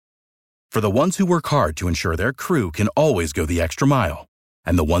For the ones who work hard to ensure their crew can always go the extra mile,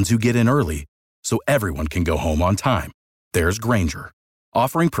 and the ones who get in early so everyone can go home on time, there's Grainger,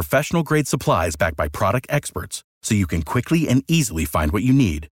 offering professional-grade supplies backed by product experts so you can quickly and easily find what you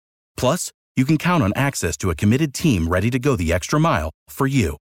need. Plus, you can count on access to a committed team ready to go the extra mile for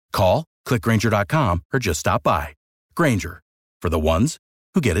you. Call, click Grainger.com, or just stop by. Grainger, for the ones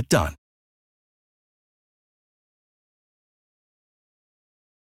who get it done.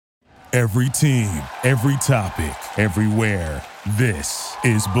 Every team, every topic, everywhere. This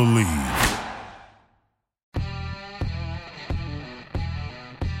is Believe.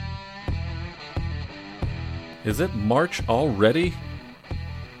 Is it March already?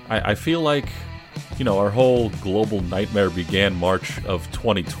 I feel like, our whole global nightmare began March of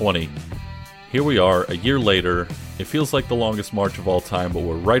 2020. Here we are, a year later. It feels like the longest March of all time, but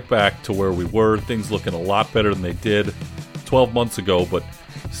we're right back to where we were. Things looking a lot better than they did 12 months ago, but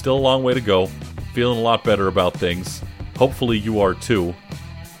still a long way to go. Feeling a lot better about things. Hopefully you are too.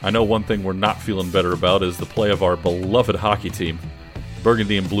 I know one thing we're not feeling better about is the play of our beloved hockey team. The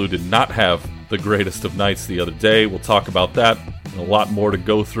Burgundy and Blue did not have the greatest of nights the other day. We'll talk about that and a lot more to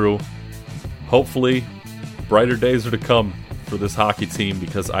go through. Hopefully, brighter days are to come for this hockey team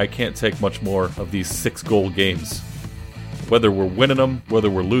because I can't take much more of these 6-goal games. Whether we're winning them, whether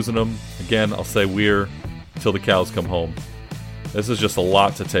we're losing them, again, I'll say we're till the cows come home. This is just a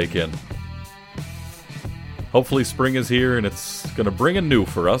lot to take in. Hopefully spring is here and it's going to bring a new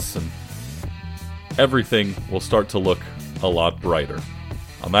for us and everything will start to look a lot brighter.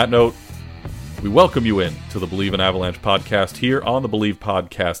 On that note, we welcome you in to the Believe in Avalanche podcast here on the Believe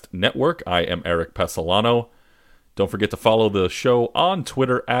Podcast Network. I am Eric Pesolano. Don't forget to follow the show on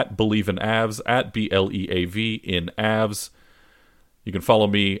Twitter at BelieveInAvs, at BLEAV in Avs. You can follow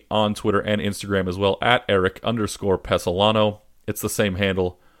me on Twitter and Instagram as well at Eric_Pesolano. It's the same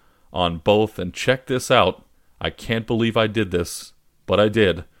handle on both. And check this out. I can't believe I did this, but I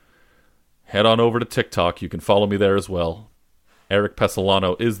did. Head on over to TikTok. You can follow me there as well. Eric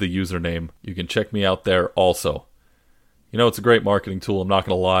Pesolano is the username. You can check me out there also. It's a great marketing tool, I'm not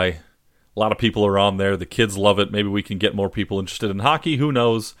going to lie. A lot of people are on there. The kids love it. Maybe we can get more people interested in hockey. Who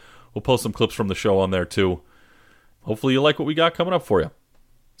knows? We'll post some clips from the show on there too. Hopefully you like what we got coming up for you.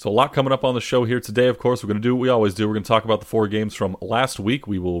 So a lot coming up on the show here today. Of course, we're going to do what we always do. We're going to talk about the 4 games from last week.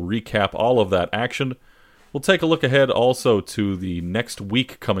 We will recap all of that action. We'll take a look ahead also to the next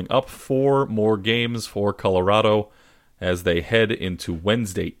week coming up. 4 more games for Colorado as they head into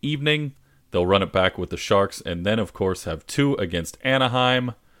Wednesday evening. They'll run it back with the Sharks and then, of course, have 2 against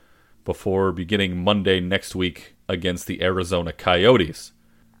Anaheim before beginning Monday next week against the Arizona Coyotes.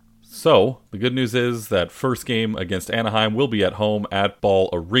 So, the good news is that first game against Anaheim will be at home at Ball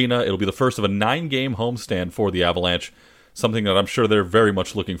Arena. It'll be the first of a 9-game homestand for the Avalanche, something that I'm sure they're very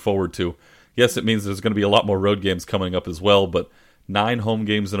much looking forward to. Yes, it means there's going to be a lot more road games coming up as well, but 9 home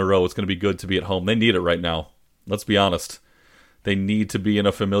games in a row, it's going to be good to be at home. They need it right now. Let's be honest. They need to be in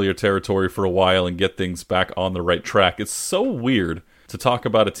a familiar territory for a while and get things back on the right track. It's so weird to talk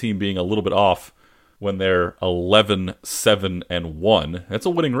about a team being a little bit off when they're 11-7-1. That's a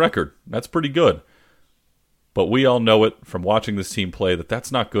winning record. That's pretty good. But we all know it from watching this team play that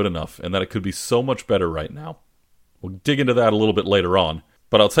that's not good enough and that it could be so much better right now. We'll dig into that a little bit later on.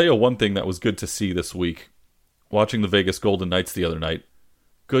 But I'll tell you one thing that was good to see this week. Watching the Vegas Golden Knights the other night.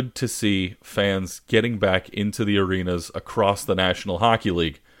 Good to see fans getting back into the arenas across the National Hockey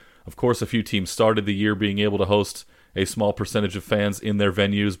League. Of course, a few teams started the year being able to host a small percentage of fans in their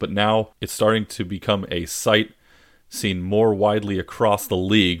venues, but now it's starting to become a sight seen more widely across the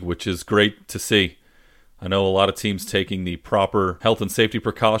league, which is great to see. I know a lot of teams taking the proper health and safety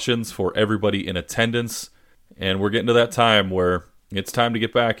precautions for everybody in attendance, and we're getting to that time where it's time to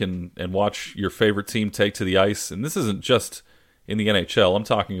get back and watch your favorite team take to the ice. And this isn't just in the NHL. I'm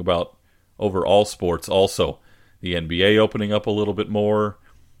talking about over all sports also. The NBA opening up a little bit more.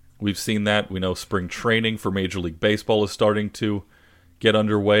 We've seen that. We know spring training for Major League Baseball is starting to get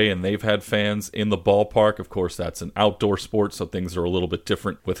underway, and they've had fans in the ballpark. Of course, that's an outdoor sport, so things are a little bit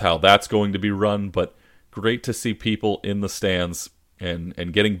different with how that's going to be run. But great to see people in the stands and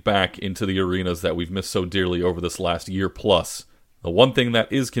getting back into the arenas that we've missed so dearly over this last year plus. The one thing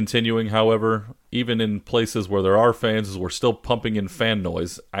that is continuing, however, even in places where there are fans, is we're still pumping in fan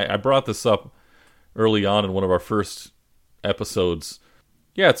noise. I brought this up early on in one of our first episodes.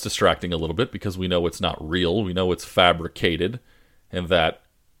 Yeah, it's distracting a little bit because we know it's not real. We know it's fabricated and that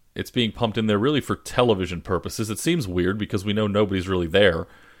it's being pumped in there really for television purposes. It seems weird because we know nobody's really there.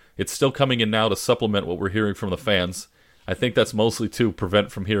 It's still coming in now to supplement what we're hearing from the fans. I think that's mostly to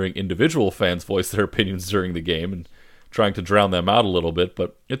prevent from hearing individual fans voice their opinions during the game and trying to drown them out a little bit,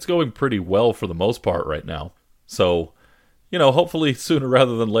 but it's going pretty well for the most part right now. So, hopefully sooner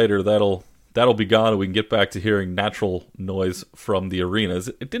rather than later that'll be gone and we can get back to hearing natural noise from the arenas.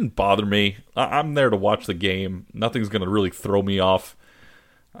 It didn't bother me. I'm there to watch the game. Nothing's going to really throw me off.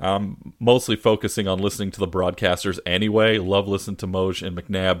 I'm mostly focusing on listening to the broadcasters anyway. Love listening to Moj and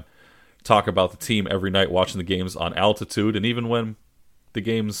McNabb talk about the team every night, watching the games on altitude. And even when the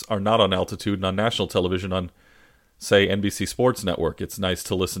games are not on altitude and on national television on, say, NBC Sports Network, it's nice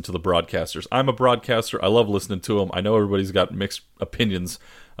to listen to the broadcasters. I'm a broadcaster. I love listening to them. I know everybody's got mixed opinions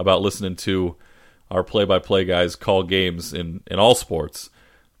about listening to our play-by-play guys call games in all sports.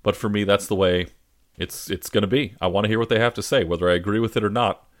 But for me, that's the way it's going to be. I want to hear what they have to say, whether I agree with it or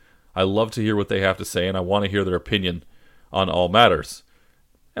not. I love to hear what they have to say, and I want to hear their opinion on all matters.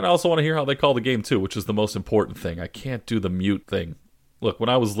 And I also want to hear how they call the game, too, which is the most important thing. I can't do the mute thing. Look, when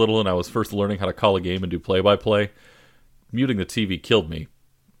I was little and I was first learning how to call a game and do play-by-play, muting the TV killed me.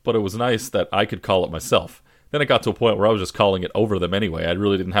 But it was nice that I could call it myself. Then it got to a point where I was just calling it over them anyway. I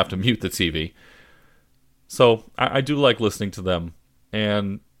really didn't have to mute the TV. So I do like listening to them,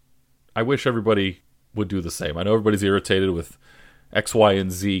 and I wish everybody would do the same. I know everybody's irritated with X, Y,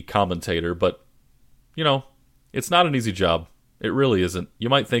 and Z commentator, but, it's not an easy job. It really isn't. You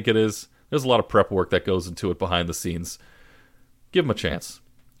might think it is. There's a lot of prep work that goes into it behind the scenes. Give them a chance.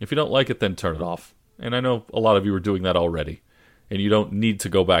 If you don't like it, then turn it off. And I know a lot of you are doing that already, and you don't need to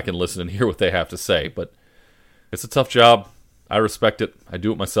go back and listen and hear what they have to say, but it's a tough job. I respect it. I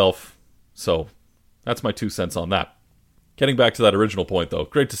do it myself. So that's my 2 cents on that. Getting back to that original point, though,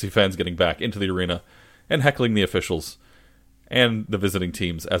 great to see fans getting back into the arena and heckling the officials and the visiting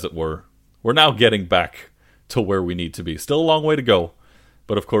teams, as it were. We're now getting back to where we need to be. Still a long way to go,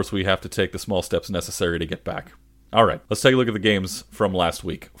 but of course we have to take the small steps necessary to get back. All right, let's take a look at the games from last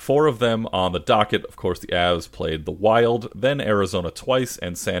week. 4 of them on the docket. Of course, the Avs played the Wild, then Arizona twice,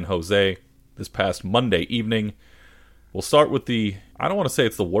 and San Jose this past Monday evening. We'll start with I don't want to say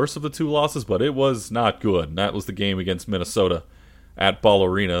it's the worst of the 2 losses, but it was not good. And that was the game against Minnesota at Ball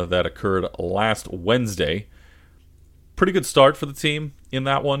Arena that occurred last Wednesday. Pretty good start for the team in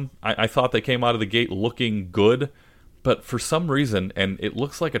that one. I thought they came out of the gate looking good, but for some reason, and it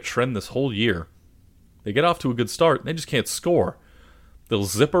looks like a trend this whole year, they get off to a good start and they just can't score. They'll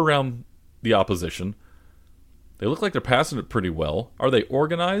zip around the opposition. They look like they're passing it pretty well. Are they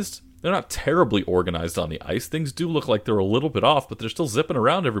organized? They're not terribly organized on the ice. Things do look like they're a little bit off, but they're still zipping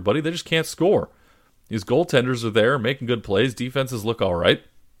around everybody. They just can't score. These goaltenders are there making good plays. Defenses look all right.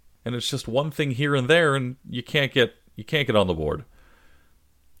 And it's just one thing here and there, and you can't get on the board.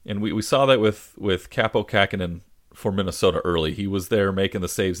 And we saw that with Capo Kähkönen for Minnesota early. He was there making the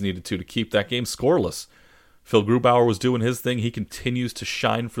saves needed to keep that game scoreless. Phil Grubauer was doing his thing. He continues to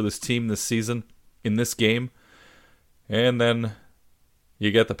shine for this team this season in this game. And then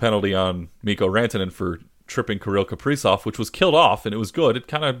you get the penalty on Mikko Rantanen for tripping Kirill Kaprizov, which was killed off, and it was good. It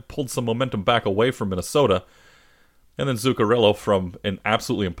kind of pulled some momentum back away from Minnesota. And then Zuccarello, from an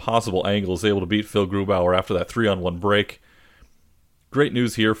absolutely impossible angle, is able to beat Phil Grubauer after that 3-on-1 break. Great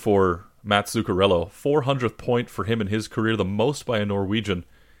news here for Matt Zuccarello. 400th point for him in his career, the most by a Norwegian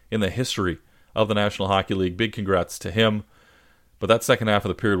in the history of the National Hockey League. Big congrats to him. But that second half of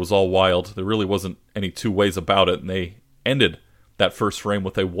the period was all wild. There really wasn't any two ways about it, and they ended that first frame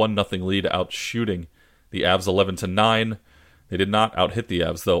with a 1-0 lead, out-shooting the Avs 11-9. They did not out-hit the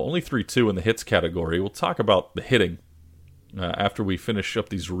Avs, though. Only 3-2 in the hits category. We'll talk about the hitting after we finish up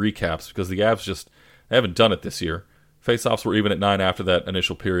these recaps, because the Avs they haven't done it this year. Faceoffs were even at 9 after that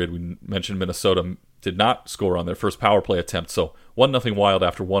initial period. We mentioned Minnesota did not score on their first power play attempt, so 1-0 Wild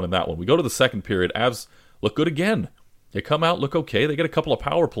after 1 in that one. We go to the second period. Avs look good again. They come out, look okay. They get a couple of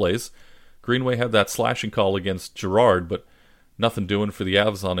power plays. Greenway had that slashing call against Girard, but nothing doing for the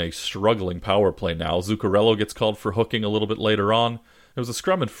Avs on a struggling power play now. Zuccarello gets called for hooking a little bit later on. There was a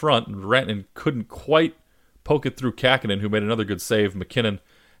scrum in front, and Rantanen couldn't quite poke it through Kähkönen, who made another good save. McKinnon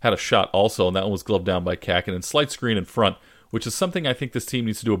had a shot also, and that one was gloved down by Kähkönen. Slight screen in front, which is something I think this team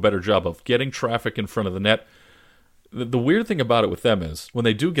needs to do a better job of, getting traffic in front of the net. The weird thing about it with them is, when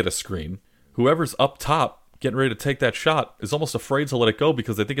they do get a screen, whoever's up top getting ready to take that shot is almost afraid to let it go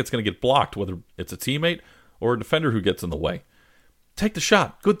because they think it's going to get blocked, whether it's a teammate or a defender who gets in the way. Take the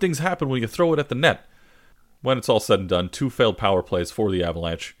shot. Good things happen when you throw it at the net. When it's all said and done, 2 failed power plays for the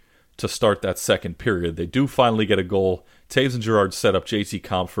Avalanche to start that second period. They do finally get a goal. Taves and Girard set up JT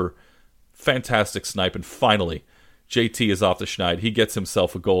Compher. Fantastic snipe, and finally, JT is off the schneid. He gets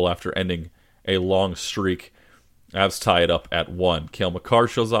himself a goal after ending a long streak. Avs tie it up at 1. Cale Makar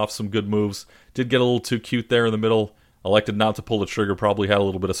shows off some good moves. Did get a little too cute there in the middle. Elected not to pull the trigger. Probably had a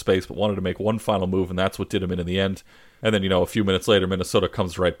little bit of space, but wanted to make one final move, and that's what did him in the end. And then, a few minutes later, Minnesota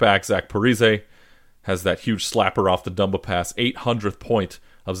comes right back. Zach Parise has that huge slapper off the Dumba pass, 800th point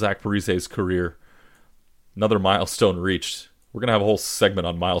of Zach Parise's career. Another milestone reached. We're going to have a whole segment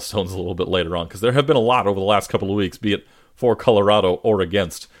on milestones a little bit later on, because there have been a lot over the last couple of weeks, be it for Colorado or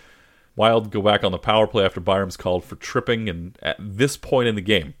against. Wild go back on the power play after Byram's called for tripping, and at this point in the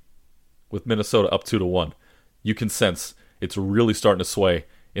game, with Minnesota up 2-1, you can sense it's really starting to sway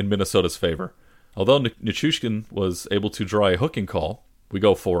in Minnesota's favor. Although Nichushkin was able to draw a hooking call, we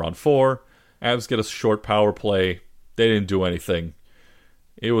go 4-on-4. Avs get a short power play. They didn't do anything.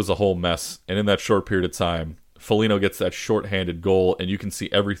 It was a whole mess. And in that short period of time, Foligno gets that shorthanded goal, and you can see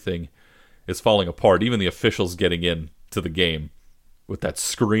everything is falling apart. Even the officials getting in to the game with that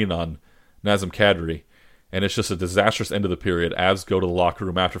screen on Nazem Kadri. And it's just a disastrous end of the period. Avs go to the locker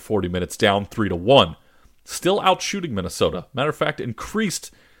room after 40 minutes, down 3-1. Still out shooting Minnesota. Matter of fact,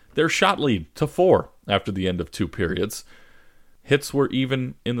 increased their shot lead to 4 after the end of 2 periods. Hits were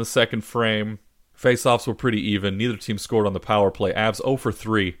even in the second frame. Faceoffs were pretty even. Neither team scored on the power play. Avs 0 for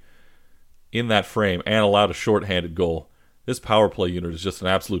 3 in that frame and allowed a shorthanded goal. This power play unit is just an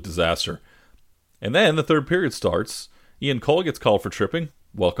absolute disaster. And then the third period starts. Ian Cole gets called for tripping.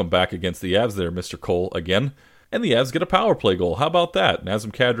 Welcome back against the Avs there, Mr. Cole, again. And the Avs get a power play goal. How about that?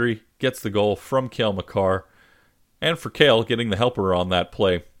 Nazem Kadri gets the goal from Cale Makar. And for Cale, getting the helper on that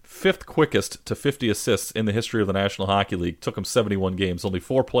play. 5th quickest to 50 assists in the history of the National Hockey League. Took him 71 games. Only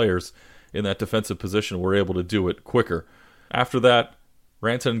 4 players in that defensive position were able to do it quicker. After that,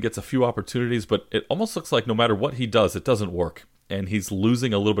 Rantanen gets a few opportunities, but it almost looks like no matter what he does, it doesn't work. And he's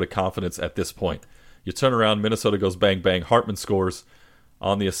losing a little bit of confidence at this point. You turn around, Minnesota goes bang, bang. Hartman scores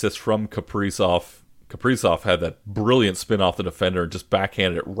on the assist from Kaprizov. Kaprizov had that brilliant spin off the defender and just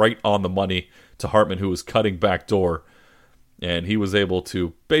backhanded it right on the money to Hartman, who was cutting back door. And he was able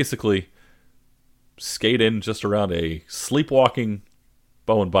to basically skate in just around a sleepwalking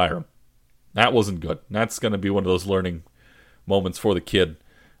Bowen Byram. That wasn't good. That's going to be one of those learning moments for the kid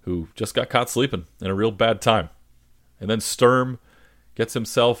who just got caught sleeping in a real bad time. And then Sturm gets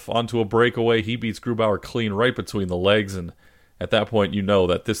himself onto a breakaway. He beats Grubauer clean right between the legs, and at that point you know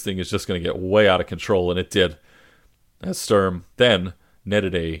that this thing is just going to get way out of control, and it did. As Sturm then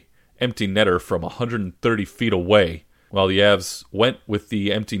netted a empty netter from 130 feet away, while the Avs went with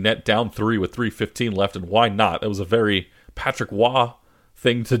the empty net down 3 with 3:15 left, and why not? That was a very Patrick Waugh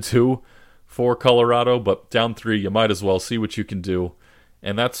thing to do for Colorado, but down 3, you might as well see what you can do.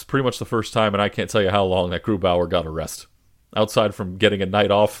 And that's pretty much the first time, and I can't tell you how long, that Grubauer got a rest. Outside from getting a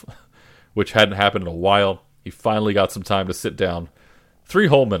night off, which hadn't happened in a while, he finally got some time to sit down. 3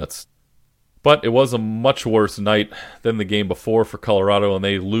 whole minutes. But it was a much worse night than the game before for Colorado, and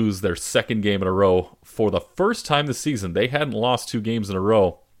they lose their second game in a row. For the first time this season, they hadn't lost 2 games in a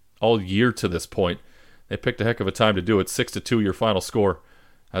row all year to this point. They picked a heck of a time to do it. 6-2 your final score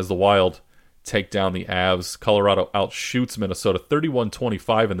as the Wild take down the Avs. Colorado outshoots Minnesota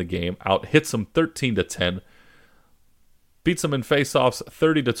 31-25 in the game, out-hits them 13-10, beats them in faceoffs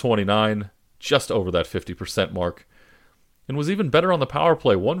 30-29, just over that 50% mark, and was even better on the power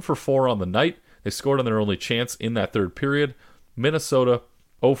play, 1 for 4 on the night. They scored on their only chance in that third period. Minnesota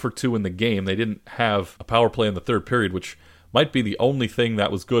 0 for 2 in the game. They didn't have a power play in the third period, which might be the only thing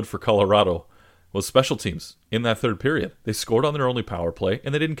that was good for Colorado, was special teams in that third period. They scored on their only power play,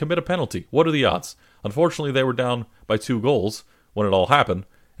 and they didn't commit a penalty. What are the odds? Unfortunately, they were down by 2 goals when it all happened,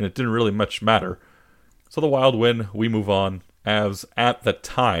 and it didn't really much matter. So the Wild win, we move on. Avs, at the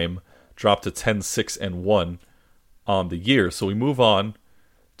time, dropped to 10-6-1 on the year. So we move on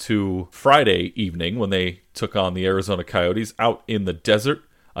to Friday evening when they took on the Arizona Coyotes out in the desert.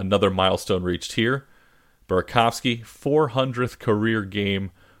 Another milestone reached here. Burakovsky, 400th career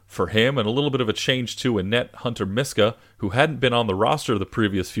game for him, and a little bit of a change too in net. Hunter Miska, who hadn't been on the roster the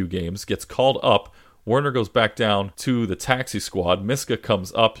previous few games, gets called up. Werner goes back down to the taxi squad. Miska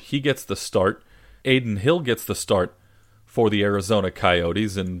comes up. He gets the start. Aiden Hill gets the start for the Arizona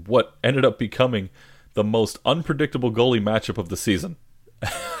Coyotes in what ended up becoming the most unpredictable goalie matchup of the season.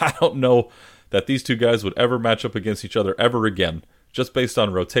 I don't know that these two guys would ever match up against each other ever again, just based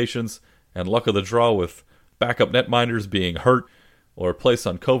on rotations and luck of the draw with backup netminders being hurt or placed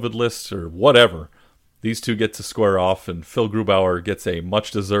on COVID lists or whatever. These two get to square off, and Phil Grubauer gets a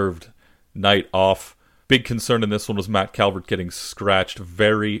much-deserved night off. Big concern in this one was Matt Calvert getting scratched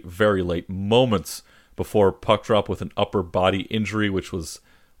very, very late, moments before puck drop with an upper body injury, which was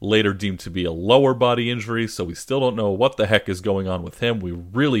later deemed to be a lower body injury, so we still don't know what the heck is going on with him. We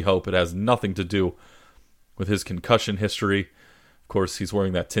really hope it has nothing to do with his concussion history. Of course, he's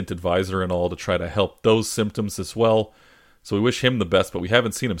wearing that tinted visor and all to try to help those symptoms as well. So we wish him the best, but we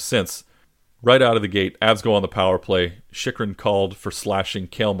haven't seen him since. Right out of the gate, Avs go on the power play. Chychrun called for slashing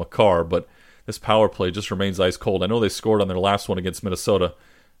Cale Makar, but this power play just remains ice cold. I know they scored on their last one against Minnesota,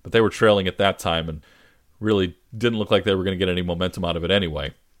 but they were trailing at that time and really didn't look like they were going to get any momentum out of it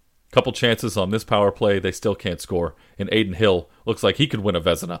anyway. Couple chances on this power play, they still can't score. And Adin Hill looks like he could win a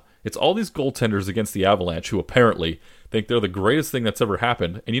Vezina. It's all these goaltenders against the Avalanche who apparently think they're the greatest thing that's ever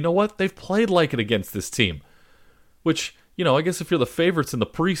happened. And you know what? They've played like it against this team. Which, I guess if you're the favorites in the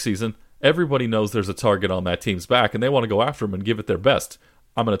preseason, everybody knows there's a target on that team's back, and they want to go after them and give it their best.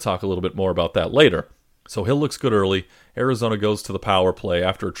 I'm going to talk a little bit more about that later. So Hill looks good early. Arizona goes to the power play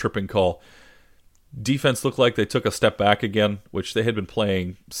after a tripping call. Defense looked like they took a step back again, which they had been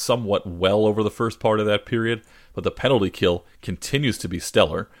playing somewhat well over the first part of that period, but the penalty kill continues to be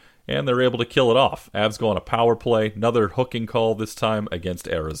stellar, and they're able to kill it off. Avs go on a power play, another hooking call this time against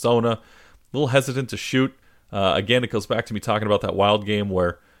Arizona. A little hesitant to shoot. Again, it goes back to me talking about that Wild game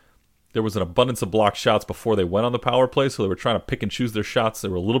where there was an abundance of blocked shots before they went on the power play, so they were trying to pick and choose their shots. They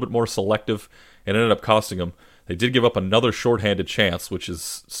were a little bit more selective, and ended up costing them. They did give up another shorthanded chance, which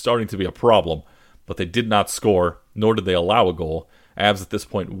is starting to be a problem, but they did not score, nor did they allow a goal. Avs at this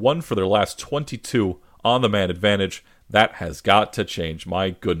point 1 for their last 22 on the man advantage. That has got to change.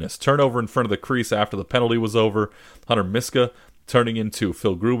 My goodness. Turnover in front of the crease after the penalty was over. Hunter Miska turning into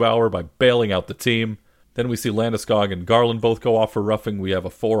Phil Grubauer by bailing out the team. Then we see Landeskog and Garland both go off for roughing. We have a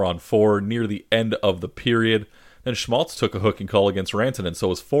 4-on-4 near the end of the period. Then Schmaltz took a hooking call against Rantanen, so it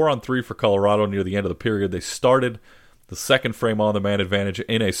was 4-on-3 for Colorado near the end of the period. They started the second frame on the man advantage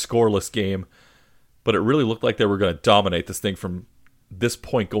in a scoreless game, but it really looked like they were going to dominate this thing from this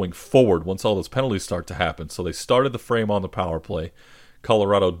point going forward once all those penalties start to happen. So they started the frame on the power play.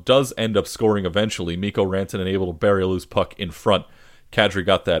 Colorado does end up scoring eventually. Mikko Rantanen able to bury a loose puck in front. Kadri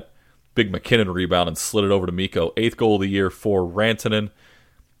got that big McKinnon rebound and slid it over to Mikko. 8th goal of the year for Rantanen.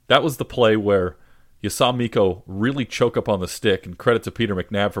 That was the play where you saw Mikko really choke up on the stick, and credit to Peter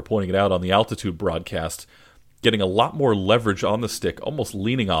McNabb for pointing it out on the altitude broadcast, getting a lot more leverage on the stick, almost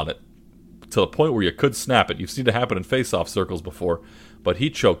leaning on it, to the point where you could snap it. You've seen it happen in face-off circles before, but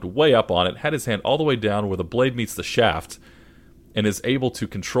he choked way up on it, had his hand all the way down where the blade meets the shaft, and is able to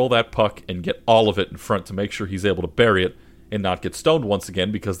control that puck and get all of it in front to make sure he's able to bury it and not get stoned once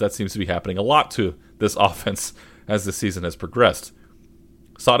again, because that seems to be happening a lot to this offense as the season has progressed.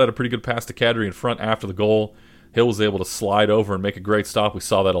 Saw it had a pretty good pass to Kadri in front after the goal. Hill was able to slide over and make a great stop. We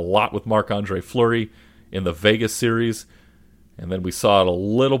saw that a lot with Marc-Andre Fleury in the Vegas series. And then we saw it a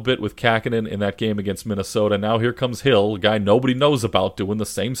little bit with Kähkönen in that game against Minnesota. Now here comes Hill, a guy nobody knows about, doing the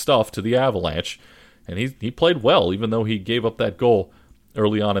same stuff to the Avalanche. And he played well, even though he gave up that goal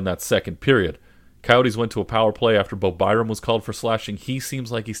early on in that second period. Coyotes went to a power play after Bo Byram was called for slashing. He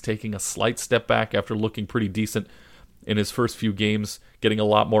seems like he's taking a slight step back after looking pretty decent in his first few games, getting a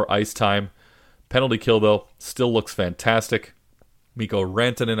lot more ice time. Penalty kill, though, still looks fantastic. Mikko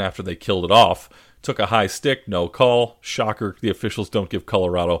Rantanen, after they killed it off, took a high stick, no call. Shocker, the officials don't give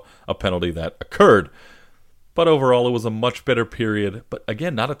Colorado a penalty that occurred. But overall, it was a much better period. But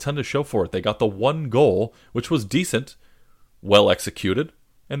again, not a ton to show for it. They got the one goal, which was decent, well executed,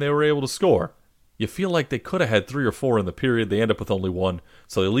 and they were able to score. You feel like they could have had 3 or 4 in the period. They end up with only 1.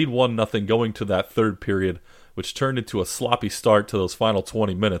 So they lead 1-0 going to that third period, which turned into a sloppy start to those final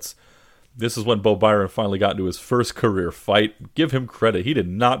 20 minutes. This is when Bo Byram finally got into his first career fight. Give him credit. He did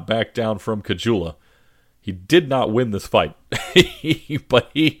not back down from Caggiula. He did not win this fight,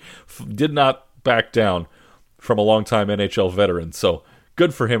 but he did not back down from a longtime NHL veteran. So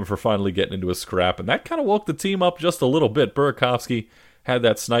good for him for finally getting into a scrap. And that kind of woke the team up just a little bit. Burakovsky had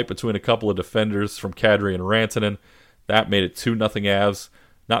that snipe between a couple of defenders from Kadri and Rantanen. That made it 2-0 Avs.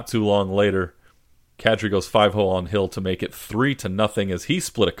 Not too long later, Kadri goes 5-0 on Hill to make it 3-0 as he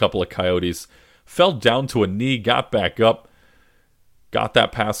split a couple of Coyotes, fell down to a knee, got back up, got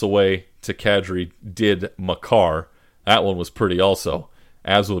that pass away to Kadri, did Makar. That one was pretty also.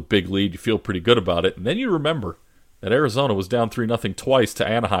 Avs with a big lead, you feel pretty good about it. And then you remember that Arizona was down 3-0 twice to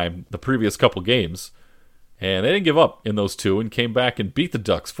Anaheim the previous couple games. And they didn't give up in those two and came back and beat the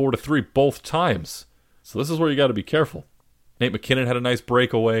Ducks 4-3 both times. So this is where you got to be careful. Nate McKinnon had a nice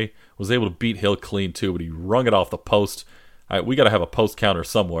breakaway, was able to beat Hill clean too, but he wrung it off the post. We got to have a post counter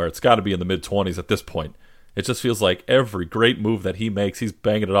somewhere. It's got to be in the mid-20s at this point. It just feels like every great move that he makes, he's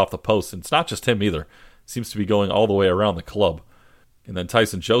banging it off the post. And it's not just him either. It seems to be going all the way around the club. And then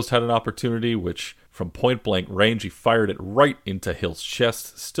Tyson Jost had an opportunity, which from point-blank range, he fired it right into Hill's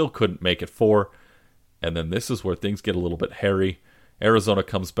chest. Still couldn't make it 4. And then this is where things get a little bit hairy. Arizona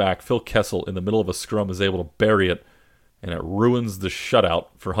comes back. Phil Kessel, in the middle of a scrum, is able to bury it. And it ruins the shutout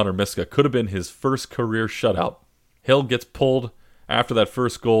for Hunter Miska. Could have been his first career shutout. Hill gets pulled after that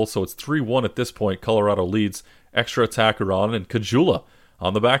first goal, so it's 3-1 at this point. Colorado leads. Extra attacker on, and Caggiula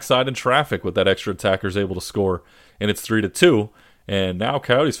on the backside in traffic with that extra attacker is able to score, and it's 3-2. And now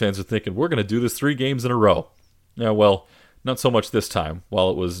Coyotes fans are thinking, we're going to do this 3 games in a row. Yeah, well, not so much this time. While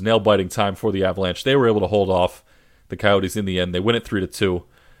it was nail-biting time for the Avalanche, they were able to hold off the Coyotes in the end. They win it 3-2.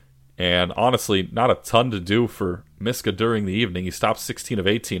 And honestly, not a ton to do for Miska during the evening. He stopped 16 of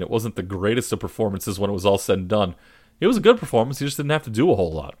 18. It wasn't the greatest of performances when it was all said and done. It was a good performance. He just didn't have to do a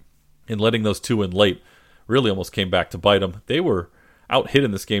whole lot. And letting those 2 in late really almost came back to bite him. They were out-hit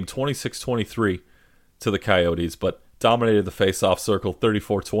in this game 26-23 to the Coyotes, but dominated the face-off circle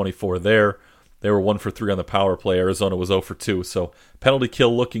 34-24 there. They were 1 for 3 on the power play. Arizona was 0 for 2. So penalty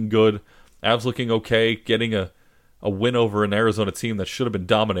kill looking good. Avs looking okay, getting a win over an Arizona team that should have been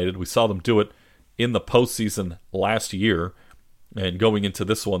dominated. We saw them do it in the postseason last year. And going into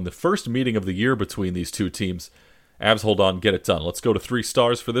this one, the first meeting of the year between these two teams, Avs hold on, get it done. Let's go to 3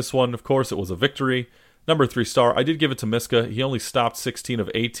 stars for this one. Of course, it was a victory. Number 3 star, I did give it to Miska. He only stopped 16 of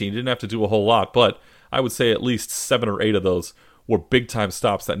 18. Didn't have to do a whole lot, but I would say at least 7 or 8 of those were big-time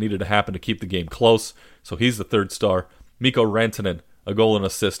stops that needed to happen to keep the game close. So he's the 3rd star. Mikko Rantanen, a goal and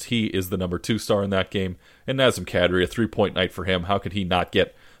assist. He is the number 2 star in that game. And Nazem Kadri, a 3-point night for him. How could he not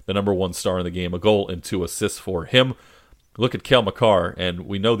get the number 1 star in the game? A goal and 2 assists for him. Look at Cale Makar, and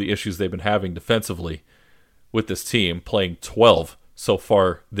we know the issues they've been having defensively with this team, playing 12 so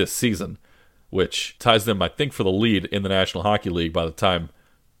far this season, which ties them, I think, for the lead in the National Hockey League by the time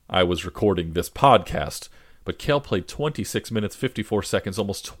I was recording this podcast. But Cale played 26 minutes, 54 seconds,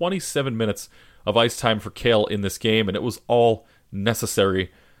 almost 27 minutes of ice time for Cale in this game, and it was all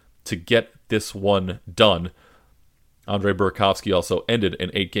necessary to get this one done. Andrei Burakovsky also ended an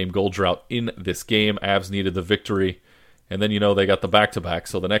 8-game goal drought in this game. Avs needed the victory, and then, they got the back-to-back,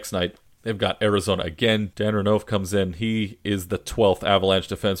 so the next night, they've got Arizona again. Dan Renov comes in. He is the 12th Avalanche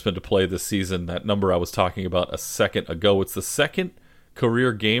defenseman to play this season. That number I was talking about a second ago. It's the 2nd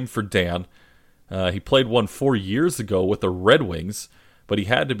career game for Dan. He played one 4 years ago with the Red Wings, but he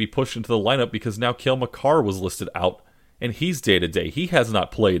had to be pushed into the lineup because now Cale Makar was listed out, and he's day-to-day. He has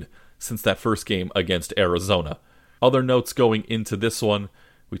not played since that first game against Arizona. Other notes going into this one,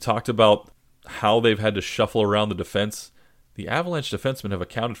 we talked about how they've had to shuffle around the defense. The Avalanche defensemen have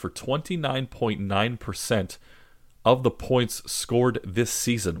accounted for 29.9% of the points scored this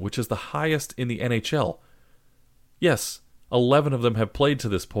season, which is the highest in the NHL. Yes, 11 of them have played to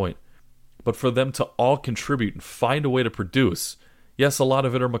this point, but for them to all contribute and find a way to produce, yes, a lot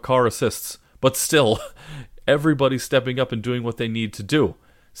of it are Makar assists, but still, everybody's stepping up and doing what they need to do.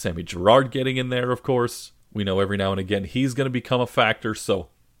 Sammy Girard getting in there, of course. We know every now and again he's going to become a factor, so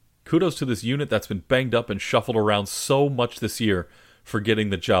kudos to this unit that's been banged up and shuffled around so much this year for getting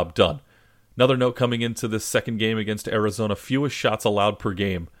the job done. Another note coming into this second game against Arizona, fewest shots allowed per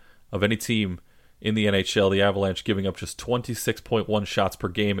game of any team in the NHL. The Avalanche giving up just 26.1 shots per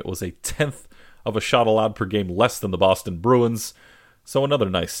game. It was a 10th of a shot allowed per game less than the Boston Bruins, so another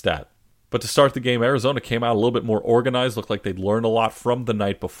nice stat. But to start the game, Arizona came out a little bit more organized, looked like they'd learned a lot from the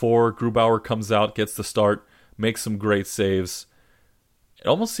night before. Grubauer comes out, gets the start, makes some great saves. It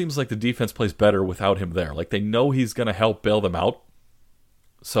almost seems like the defense plays better without him there. Like they know he's going to help bail them out.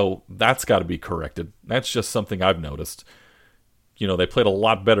 So that's got to be corrected. That's just something I've noticed. They played a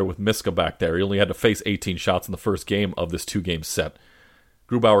lot better with Miska back there. He only had to face 18 shots in the first game of this 2-game set.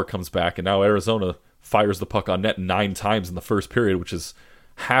 Grubauer comes back, and now Arizona fires the puck on net 9 times in the first period, which is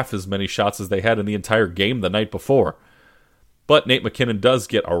half as many shots as they had in the entire game the night before. But Nate McKinnon does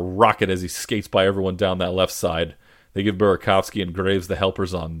get a rocket as he skates by everyone down that left side. They give Burakovsky and Graves the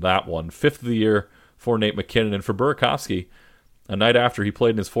helpers on that one. 5th of the year for Nate McKinnon. And for Burakovsky, a night after he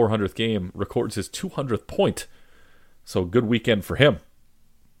played in his 400th game, records his 200th point. So good weekend for him.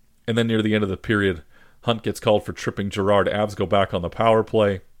 And then near the end of the period, Hunt gets called for tripping Girard. Avs go back on the power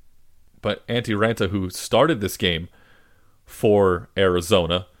play. But Antti Raanta, who started this game for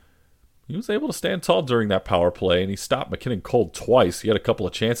Arizona, he was able to stand tall during that power play, and he stopped McKinnon cold twice. He had a couple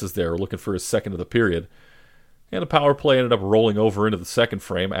of chances there looking for his second of the period. And the power play ended up rolling over into the second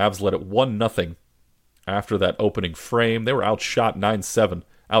frame. Avs led it 1-0 after that opening frame. They were outshot 9-7,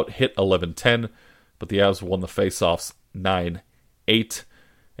 out-hit 11-10, but the Avs won the faceoffs 9-8.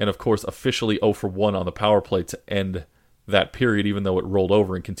 And, of course, officially 0 for 1 on the power play to end that period, even though it rolled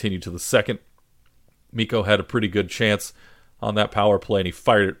over and continued to the second. Mikko had a pretty good chance on that power play, and he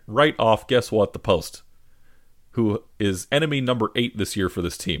fired it right off, guess what, the post, who is enemy number 8 this year for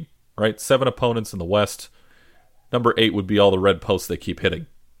this team, right? 7 opponents in the West. Number 8 would be all the red posts they keep hitting.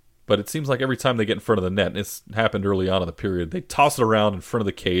 But it seems like every time they get in front of the net, and it's happened early on in the period, they toss it around in front of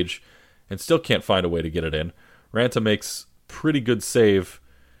the cage and still can't find a way to get it in. Raanta makes pretty good save,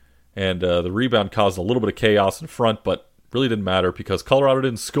 and the rebound caused a little bit of chaos in front, but really didn't matter because Colorado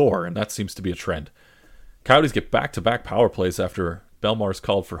didn't score, and that seems to be a trend. Coyotes get back-to-back power plays after Belmar's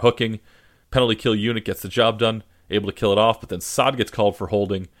called for hooking. Penalty kill unit gets the job done, able to kill it off, but then Saad gets called for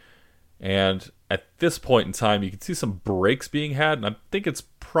holding. And at this point in time, you can see some breaks being had, and I think it's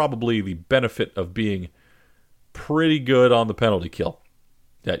probably the benefit of being pretty good on the penalty kill,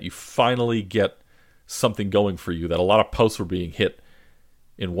 that you finally get something going for you, that a lot of posts were being hit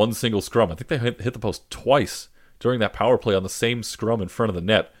in one single scrum. I think they hit the post twice during that power play on the same scrum in front of the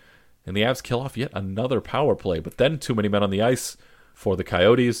net. And the Avs kill off yet another power play, but then too many men on the ice for the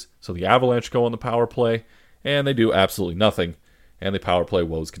Coyotes, so the Avalanche go on the power play, and they do absolutely nothing, and the power play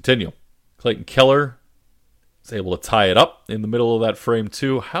woes continue. Clayton Keller is able to tie it up in the middle of that frame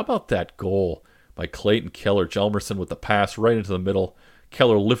too. How about that goal by Clayton Keller? Hjalmarsson with the pass right into the middle.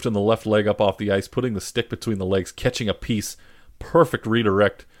 Keller lifting the left leg up off the ice, putting the stick between the legs, catching a piece. Perfect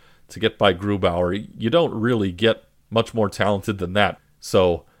redirect to get by Grubauer. You don't really get much more talented than that.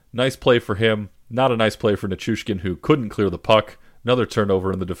 So, nice play for him. Not a nice play for Nichushkin, who couldn't clear the puck. Another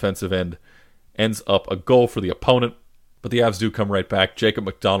turnover in the defensive end. Ends up a goal for the opponent. But the Avs do come right back. Jacob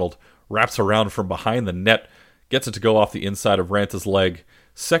McDonald wraps around from behind the net. Gets it to go off the inside of Ranta's leg.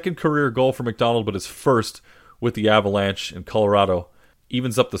 Second career goal for McDonald, but his first with the Avalanche in Colorado.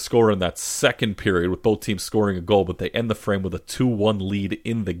 Evens up the score in that second period with both teams scoring a goal, but they end the frame with a 2-1 lead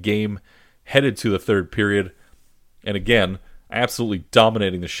in the game. Headed to the third period. And again, absolutely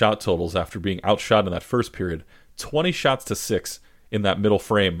dominating the shot totals after being outshot in that first period. 20 shots to 6 in that middle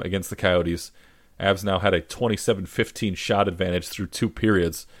frame against the Coyotes. Avs now had a 27-15 shot advantage through 2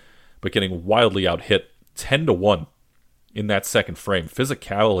 periods, but getting wildly out-hit 10-1 in that second frame.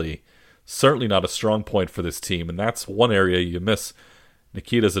 Physicality, certainly not a strong point for this team, and that's one area you miss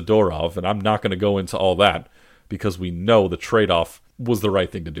Nikita Zadorov, and I'm not going to go into all that because we know the trade-off was the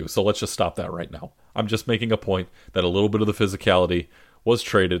right thing to do. So let's just stop that right now. I'm just making a point that a little bit of the physicality was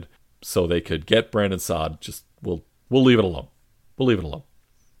traded so they could get Brandon Saad. Just we'll leave it alone. We'll leave it alone.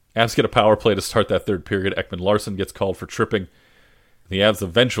 Avs get a power play to start that third period. Ekman Larsson gets called for tripping. The Avs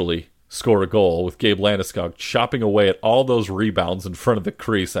eventually score a goal with Gabe Landeskog chopping away at all those rebounds in front of the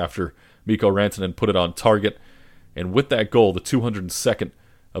crease after Mikko Rantanen put it on target. And with that goal, the 202nd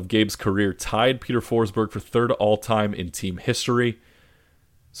of Gabe's career, tied Peter Forsberg for third all-time in team history.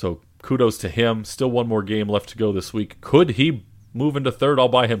 So kudos to him. Still one more game left to go this week. Could he move into third all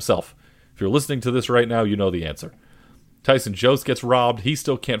by himself? If you're listening to this right now, you know the answer. Tyson Jost gets robbed. He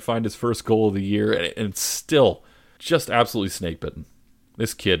still can't find his first goal of the year, and it's still just absolutely snake-bitten.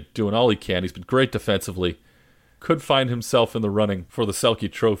 This kid doing all he can. He's been great defensively. Could find himself in the running for the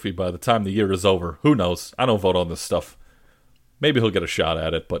Selke Trophy by the time the year is over. Who knows? I don't vote on this stuff. Maybe he'll get a shot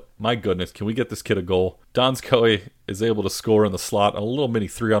at it, but my goodness, can we get this kid a goal? Donskoy is able to score in the slot. A little mini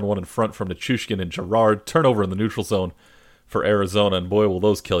 3-on-1 in front from Nichushkin and Girard. Turnover in the neutral zone for Arizona, and boy, will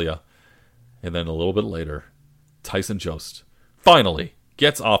those kill you. And then a little bit later, Tyson Jost finally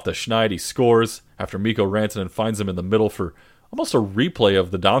gets off the schneid. He scores after Mikko Rantanen finds him in the middle for almost a replay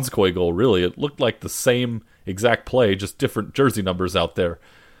of the Donskoy goal, really. It looked like the same exact play, just different jersey numbers out there.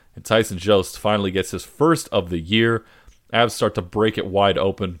 And Tyson Jost finally gets his first of the year. Avs start to break it wide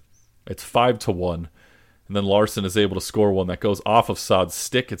open. It's 5-1. And then Larson is able to score one that goes off of Saad's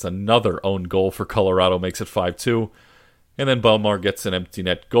stick. It's another own goal for Colorado, makes it 5-2. And then Belmar gets an empty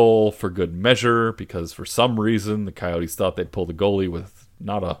net goal for good measure because for some reason the Coyotes thought they'd pull the goalie with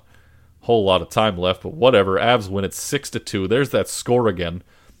not a whole lot of time left, but whatever. Avs win it 6-2. There's that score again.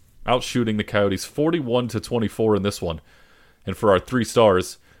 Outshooting the Coyotes 41-24 in this one. And for our 3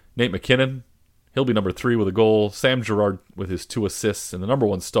 stars, Nate McKinnon, he'll be number 3 with a goal. Sam Girard with his 2 assists. And the number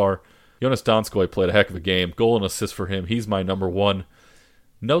 1 star, Jonas Donskoy, played a heck of a game. Goal and assist for him. He's my number 1.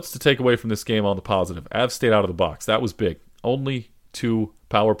 Notes to take away from this game on the positive. Avs stayed out of the box. That was big. Only 2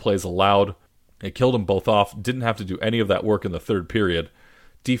 power plays allowed. They killed them both off. Didn't have to do any of that work in the third period.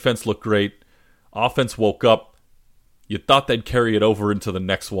 Defense looked great. Offense woke up. You thought they'd carry it over into the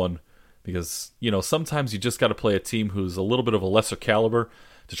next one because, sometimes you just got to play a team who's a little bit of a lesser caliber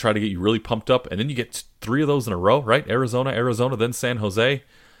to try to get you really pumped up. And then you get 3 of those in a row, right? Arizona, then San Jose.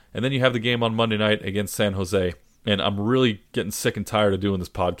 And then you have the game on Monday night against San Jose. And I'm really getting sick and tired of doing this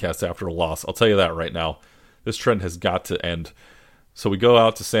podcast after a loss. I'll tell you that right now. This trend has got to end. So we go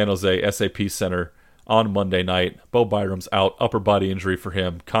out to San Jose, SAP Center on Monday night. Bo Byram's out, upper body injury for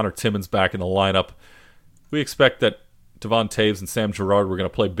him. Connor Timmins back in the lineup. We expect that Devon Taves and Sam Girard were going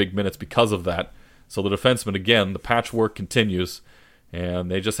to play big minutes because of that. So the defensemen, again, the patchwork continues, and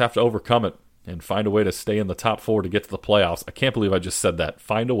they just have to overcome it and find a way to stay in the top 4 to get to the playoffs. I can't believe I just said that.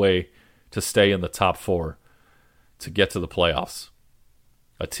 Find a way to stay in the top 4 to get to the playoffs.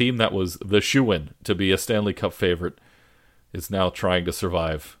 A team that was the shoo-in to be a Stanley Cup favorite is now trying to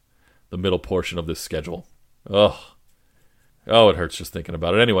survive the middle portion of this schedule. Ugh. Oh, it hurts just thinking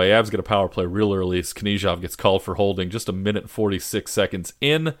about it. Anyway, Avs get a power play real early as Knyzhov gets called for holding just 1:46 seconds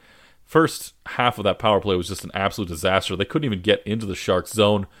in. First half of that power play was just an absolute disaster. They couldn't even get into the Sharks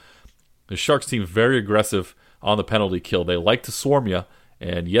zone. The Sharks team very aggressive on the penalty kill. They like to swarm you,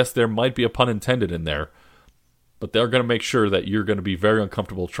 and yes, there might be a pun intended in there, but they're going to make sure that you're going to be very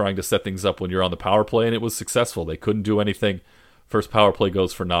uncomfortable trying to set things up when you're on the power play, and it was successful. They couldn't do anything. First power play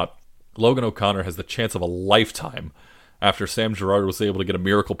goes for naught. Logan O'Connor has the chance of a lifetime after Sam Girard was able to get a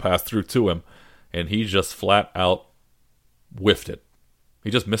miracle pass through to him, and he just flat out whiffed it. He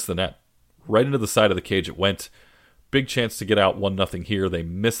just missed the net. Right into the side of the cage it went. Big chance to get out 1-0 here. They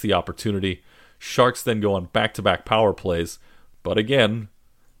miss the opportunity. Sharks then go on back-to-back power plays. But again,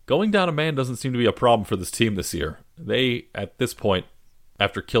 going down a man doesn't seem to be a problem for this team this year. They, at this point,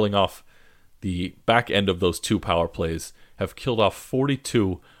 after killing off the back end of those 2 power plays, have killed off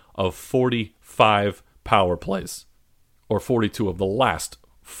 42 of 45 power plays. Or 42 of the last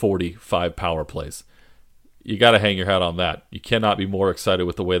 45 power plays. You got to hang your hat on that. You cannot be more excited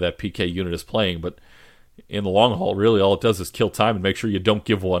with the way that PK unit is playing, but in the long haul, really all it does is kill time and make sure you don't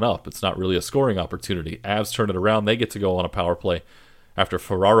give one up. It's not really a scoring opportunity. Avs turn it around. They get to go on a power play after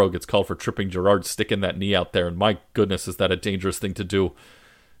Ferraro gets called for tripping Girard, sticking that knee out there, and my goodness, is that a dangerous thing to do.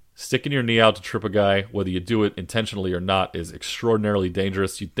 Sticking your knee out to trip a guy, whether you do it intentionally or not, is extraordinarily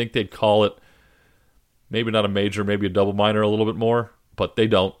dangerous. You'd think they'd call it maybe not a major, maybe a double minor a little bit more, but they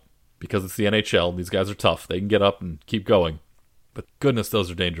don't because it's the NHL. These guys are tough. They can get up and keep going. But goodness, those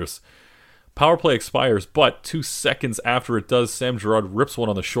are dangerous. Power play expires, but 2 seconds after it does, Sam Girard rips one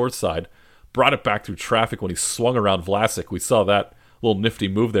on the short side, brought it back through traffic when he swung around Vlasic. We saw that little nifty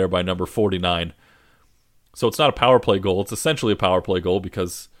move there by number 49. So it's not a power play goal. It's essentially a power play goal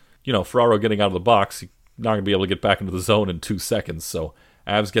because, Ferraro getting out of the box, he's not going to be able to get back into the zone in 2 seconds. So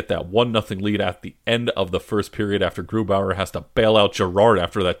Avs get that 1-0 lead at the end of the first period after Grubauer has to bail out Girard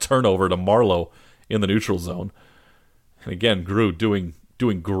after that turnover to Marleau in the neutral zone. And again, Gru doing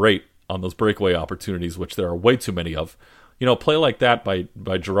great on those breakaway opportunities, which there are way too many of. Play like that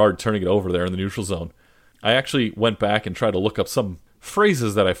by Girard turning it over there in the neutral zone. I actually went back and tried to look up some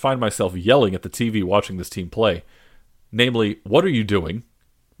phrases that I find myself yelling at the TV watching this team play. Namely, what are you doing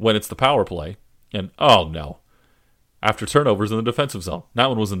when it's the power play? And, oh no. After turnovers in the defensive zone. That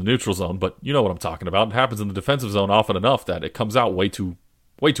one was in the neutral zone, but you know what I'm talking about. It happens in the defensive zone often enough that it comes out way too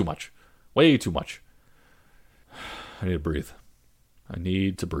much. Way too much. I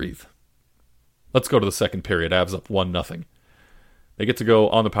need to breathe. Let's go to the second period. Avs up 1-0. They get to go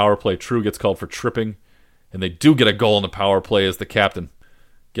on the power play. True gets called for tripping, and they do get a goal on the power play as the captain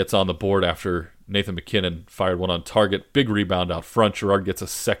gets on the board after Nathan MacKinnon fired one on target. Big rebound out front. Girard gets a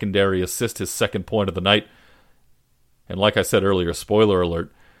secondary assist, his second point of the night. And like I said earlier, spoiler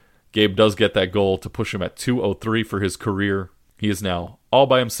alert, Gabe does get that goal to push him at 203 for his career. He is now all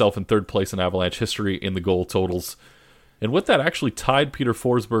by himself in third place in Avalanche history in the goal totals. And with that, actually tied Peter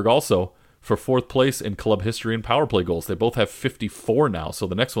Forsberg also for fourth place in club history in power play goals. They both have 54 now, so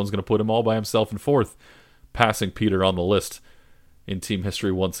the next one's going to put him all by himself in fourth, passing Peter on the list in team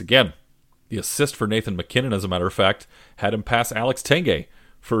history once again. The assist for Nathan MacKinnon, as a matter of fact, had him pass Alex Tanguay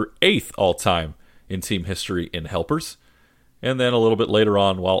for 8th all-time in team history in helpers. And then a little bit later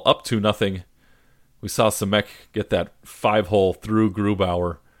on, while up 2-0, we saw Semek get that 5-hole through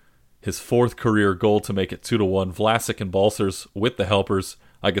Grubauer, his 4th career goal to make it 2-1. Vlasic and Balcers with the helpers.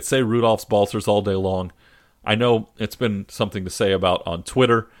 I could say Rudolph's Balcers all day long. I know it's been something to say about on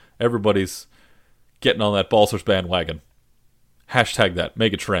Twitter. Everybody's getting on that Balcers bandwagon. Hashtag that.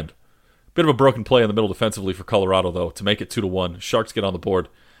 Make a trend. Bit of a broken play in the middle defensively for Colorado, though, to make it 2-1. Sharks get on the board.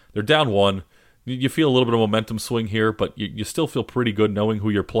 They're down 1. You feel a little bit of momentum swing here, but you still feel pretty good knowing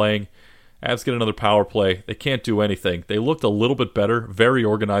who you're playing. Avs get another power play. They can't do anything. They looked a little bit better, very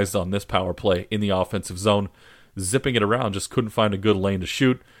organized on this power play in the offensive zone. Zipping it around, just couldn't find a good lane to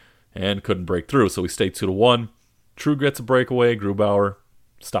shoot and couldn't break through, so we stayed 2-1. True gets a breakaway. Grubauer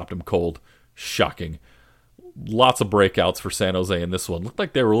stopped him cold. Shocking. Lots of breakouts for San Jose in this one. Looked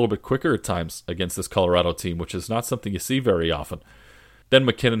like they were a little bit quicker at times against this Colorado team, which is not something you see very often. Then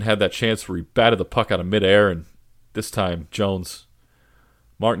MacKinnon had that chance where he batted the puck out of midair, and this time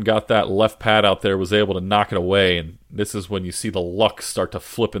Martin got that left pad out there, was able to knock it away, and this is when you see the luck start to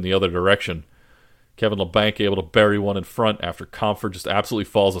flip in the other direction. Kevin Labanc able to bury one in front after Comfort just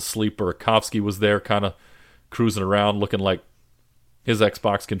absolutely falls asleep. Burakovsky was there kind of cruising around looking like his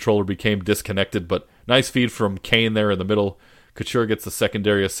Xbox controller became disconnected, but nice feed from Kane there in the middle. Couture gets the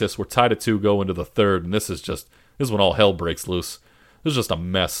secondary assist. We're tied at 2, go into the third, and this is just This is when all hell breaks loose. It was just a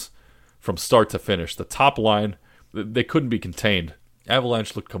mess from start to finish. The top line, they couldn't be contained.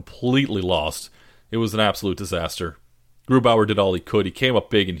 Avalanche looked completely lost. It was an absolute disaster. Grubauer did all he could. He came up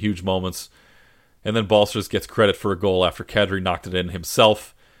big in huge moments. And then Balcers gets credit for a goal after Kadri knocked it in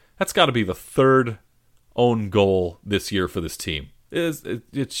himself. That's got to be the third own goal this year for this team.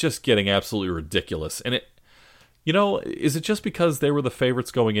 It's just getting absolutely ridiculous. And is it just because they were the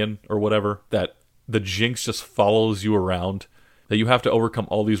favorites going in or whatever that the jinx just follows you around, that you have to overcome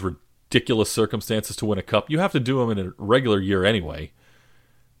all these ridiculous circumstances to win a cup? You have to do them in a regular year anyway.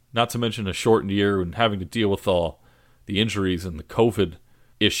 Not to mention a shortened year and having to deal with all the injuries and the COVID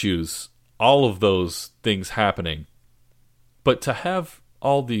issues, all of those things happening. But to have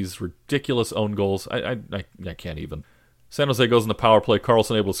all these ridiculous own goals, I can't even. San Jose goes in the power play.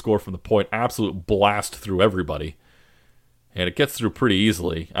 Karlsson able to score from the point. Absolute blast through everybody. And it gets through pretty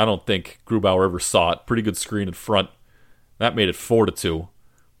easily. I don't think Grubauer ever saw it. Pretty good screen in front. That made it 4-2.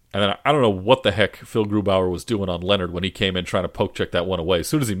 And then I don't know what the heck Phil Grubauer was doing on Leonard when he came in trying to poke check that one away. As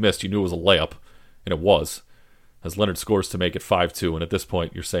soon as he missed, you knew it was a layup. And it was. As Leonard scores to make it 5-2. And at this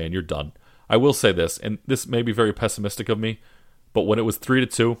point, you're saying you're done. I will say this, and this may be very pessimistic of me, but when it was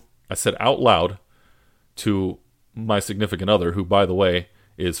 3-2, I said out loud to my significant other, who, by the way,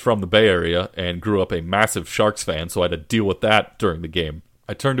 is from the Bay Area and grew up a massive Sharks fan, so I had to deal with that during the game.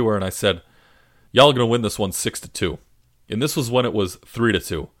 I turned to her and I said, y'all are going to win this one 6-2. And this was when it was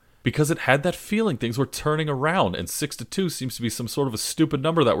 3-2. Because it had that feeling things were turning around, and 6-2 seems to be some sort of a stupid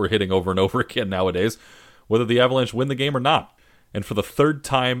number that we're hitting over and over again nowadays, whether the Avalanche win the game or not. And for the third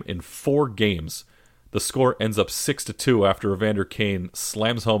time in 4 games, the score ends up 6-2 after Evander Kane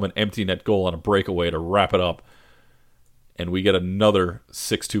slams home an empty net goal on a breakaway to wrap it up. And we get another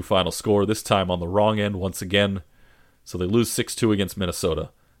 6-2 final score, this time on the wrong end once again. So they lose 6-2 against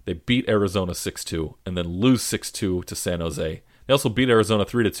Minnesota. They beat Arizona 6-2, and then lose 6-2 to San Jose. They also beat Arizona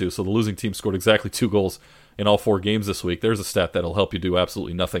 3-2, so the losing team scored exactly 2 goals in all 4 games this week. There's a stat that'll help you do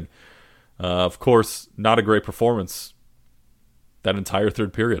absolutely nothing. Of course, not a great performance that entire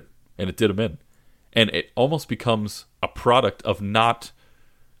third period, and it did them in. And it almost becomes a product of not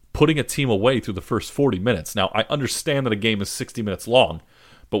putting a team away through the first 40 minutes. Now, I understand that a game is 60 minutes long,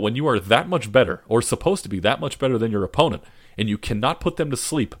 but when you are that much better, or supposed to be that much better than your opponent, and you cannot put them to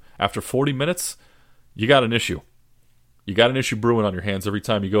sleep after 40 minutes, you got an issue. You got an issue brewing on your hands every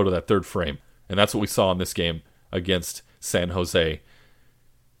time you go to that third frame. And that's what we saw in this game against San Jose.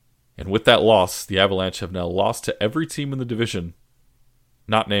 And with that loss, the Avalanche have now lost to every team in the division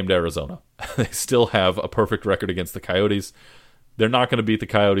not named Arizona. They still have a perfect record against the Coyotes. They're not going to beat the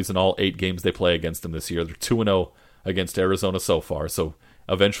Coyotes in all 8 games they play against them this year. They're 2-0 against Arizona so far, so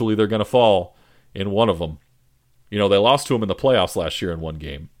eventually they're going to fall in one of them. You know, they lost to them in the playoffs last year in 1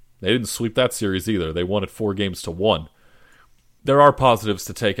 game. They didn't sweep that series either. They won it 4-1. There are positives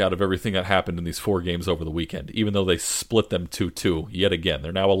to take out of everything that happened in these 4 games over the weekend, even though they split them 2-2 yet again.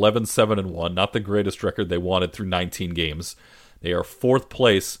 They're now 11-7-1, not the greatest record they wanted through 19 games. They are 4th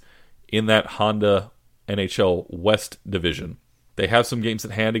place in that Honda NHL West division. They have some games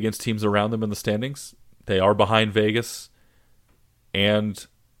at hand against teams around them in the standings. They are behind Vegas and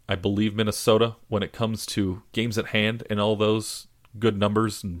I believe Minnesota when it comes to games at hand and all those good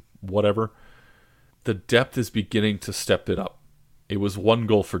numbers and whatever. The depth is beginning to step it up. It was 1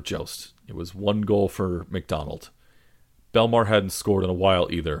 goal for Jost. It was 1 goal for McDonald. Belmar hadn't scored in a while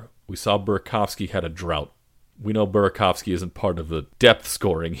either. We saw Burakovsky had a drought. We know Burakovsky isn't part of the depth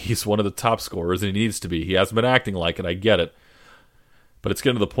scoring. He's one of the top scorers, and he needs to be. He hasn't been acting like it, I get it. But it's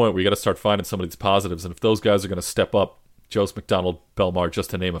getting to the point where you got to start finding some of these positives, and if those guys are going to step up, Jost, McDonald, Belmar,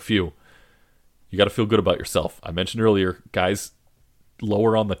 just to name a few, you got to feel good about yourself. I mentioned earlier, guys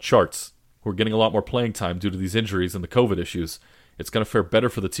lower on the charts who are getting a lot more playing time due to these injuries and the COVID issues. It's going to fare better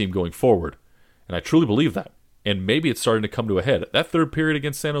for the team going forward. And I truly believe that. And maybe it's starting to come to a head. That third period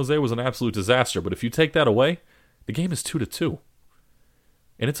against San Jose was an absolute disaster, but if you take that away, the game is 2-2.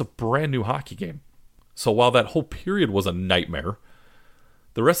 And it's a brand new hockey game. So while that whole period was a nightmare,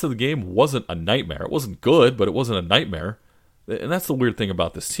 the rest of the game wasn't a nightmare. It wasn't good, but it wasn't a nightmare. And that's the weird thing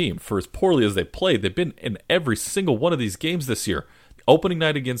about this team. For as poorly as they played, they've been in every single one of these games this year. Opening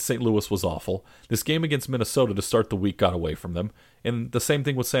night against St. Louis was awful. This game against Minnesota to start the week got away from them. And the same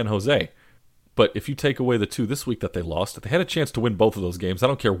thing with San Jose. But if you take away the 2 this week that they lost, they had a chance to win both of those games. I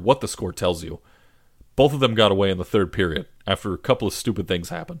don't care what the score tells you. Both of them got away in the third period after a couple of stupid things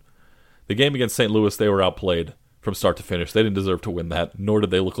happened. The game against St. Louis, they were outplayed from start to finish. They didn't deserve to win that, nor did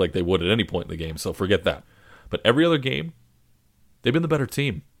they look like they would at any point in the game, so forget that. But every other game, they've been the better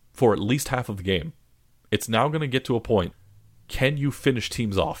team for at least half of the game. It's now going to get to a point. Can you finish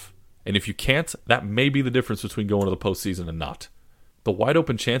teams off? And if you can't, that may be the difference between going to the postseason and not. The wide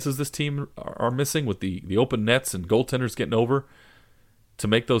open chances this team are missing with the open nets and goaltenders getting over to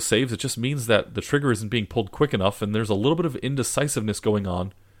make those saves, it just means that the trigger isn't being pulled quick enough, and there's a little bit of indecisiveness going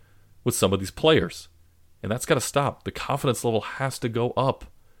on with some of these players. And that's got to stop. The confidence level has to go up.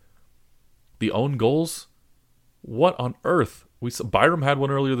 The own goals? What on earth? Byram had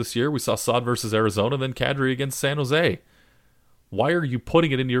one earlier this year. We saw Saad versus Arizona, then Kadri against San Jose. Why are you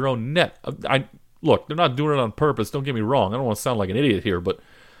putting it into your own net? Look, they're not doing it on purpose. Don't get me wrong. I don't want to sound like an idiot here, but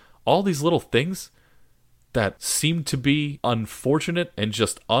all these little things that seem to be unfortunate and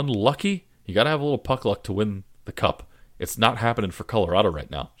just unlucky, you got to have a little puck luck to win the cup. It's not happening for Colorado right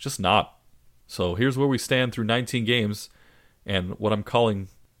now. It's just not. So here's where we stand through 19 games and what I'm calling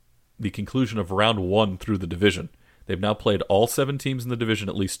the conclusion of round 1 through the division. They've now played all 7 teams in the division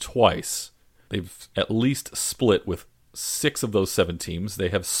at least twice. They've at least split with 6 of those 7 teams. They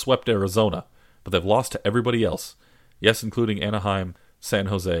have swept Arizona, but they've lost to everybody else. Yes, including Anaheim, San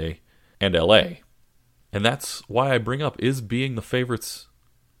Jose, and LA. And that's why I bring up, is being the favorites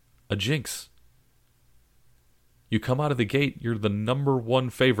a jinx? You come out of the gate, you're the number 1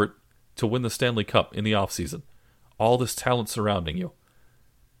 favorite to win the Stanley Cup in the offseason. All this talent surrounding you.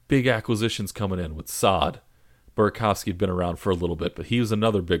 Big acquisitions coming in with Saad. Burakovsky had been around for a little bit, but he was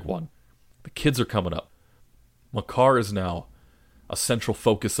another big one. The kids are coming up. Makar is now a central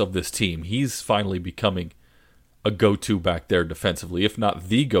focus of this team. He's finally becoming a go-to back there defensively, if not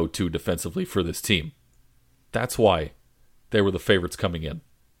the go-to defensively for this team. That's why they were the favorites coming in.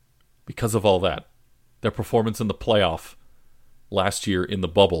 Because of all that. Their performance in the playoff last year in the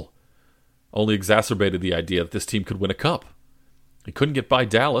bubble only exacerbated the idea that this team could win a cup. They couldn't get by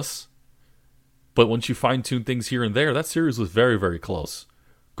Dallas, but once you fine-tune things here and there, that series was very, very close.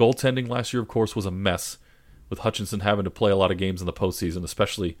 Goaltending last year, of course, was a mess, with Hutchinson having to play a lot of games in the postseason,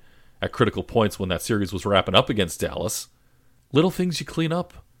 especially at critical points when that series was wrapping up against Dallas. Little things you clean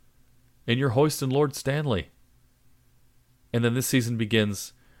up, and you're hoisting Lord Stanley. And then this season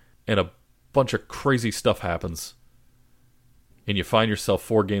begins, and a bunch of crazy stuff happens, and you find yourself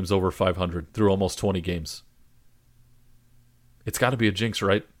 4 games over 500 through almost 20 games. It's got to be a jinx,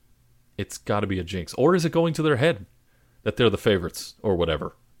 right? It's got to be a jinx. Or is it going to their head that they're the favorites or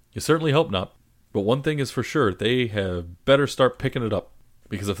whatever? You certainly hope not. But one thing is for sure, they have better start picking it up.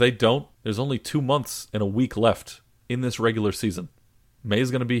 Because if they don't, there's only 2 months and a week left in this regular season.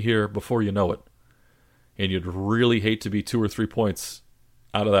 May's going to be here before you know it. And you'd really hate to be 2 or 3 points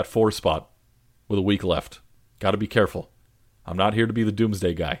out of that 4 spot with a week left. Got to be careful. I'm not here to be the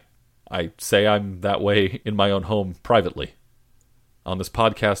doomsday guy. I say I'm that way in my own home privately. On this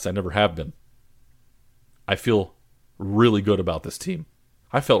podcast, I never have been. I feel really good about this team.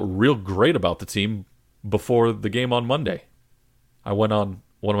 I felt real great about the team before the game on Monday. I went on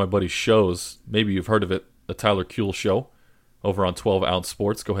one of my buddy's shows. Maybe you've heard of it, the Tyler Kuehl Show, over on 12 Ounce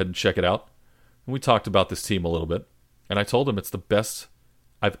Sports. Go ahead and check it out. And we talked about this team a little bit. And I told him it's the best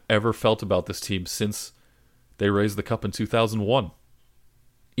I've ever felt about this team since they raised the cup in 2001.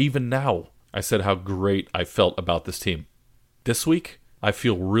 Even now, I said how great I felt about this team. This week, I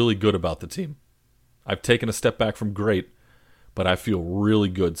feel really good about the team. I've taken a step back from great, but I feel really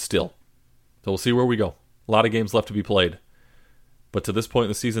good still. So we'll see where we go. A lot of games left to be played. But to this point in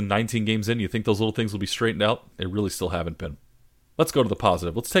the season, 19 games in, you think those little things will be straightened out? They really still haven't been. Let's go to the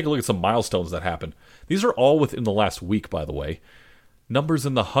positive. Let's take a look at some milestones that happened. These are all within the last week, by the way. Numbers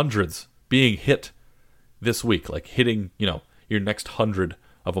in the hundreds being hit this week, like hitting, your next 100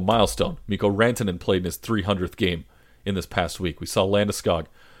 of a milestone. Mikko Rantanen played in his 300th game in this past week. We saw Landeskog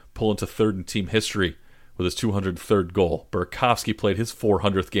pull into 3rd in team history with his 203rd goal. Burakovsky played his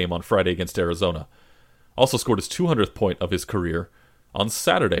 400th game on Friday against Arizona. Also scored his 200th point of his career on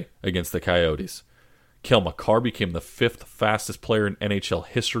Saturday against the Coyotes. Cale Makar became the 5th fastest player in NHL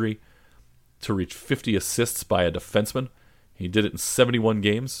history to reach 50 assists by a defenseman. He did it in 71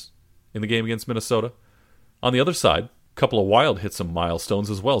 games in the game against Minnesota. On the other side, a couple of Wild hit some milestones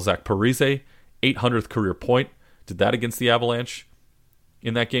as well. Zach Parise, 800th career point, did that against the Avalanche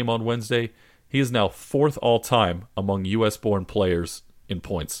in that game on Wednesday. He is now 4th all-time among U.S.-born players in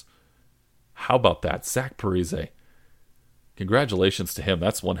points. How about that? Zach Parise. Congratulations to him.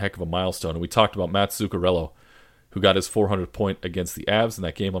 That's one heck of a milestone. And we talked about Matt Zuccarello, who got his 400th point against the Avs in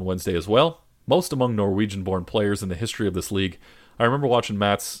that game on Wednesday as well. Most among Norwegian-born players in the history of this league. I remember watching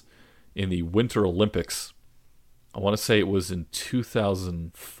Matt's in the Winter Olympics. I want to say it was in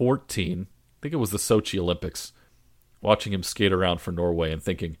 2014. I think it was the Sochi Olympics. Watching him skate around for Norway and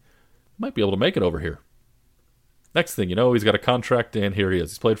thinking, might be able to make it over here. Next thing you know, he's got a contract, and here he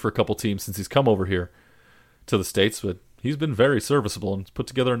is. He's played for a couple teams since he's come over here to the States, but he's been very serviceable and put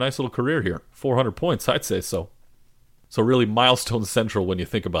together a nice little career here. 400 points, I'd say so. So really milestone central when you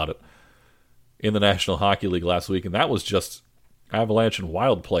think about it in the National Hockey League last week, and that was just Avalanche and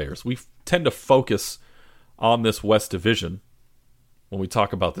Wild players. We tend to focus on this West Division when we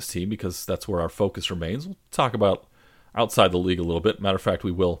talk about this team because that's where our focus remains. We'll talk about outside the league a little bit. Matter of fact,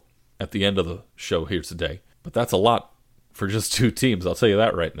 we will at the end of the show here today. But that's a lot for just two teams, I'll tell you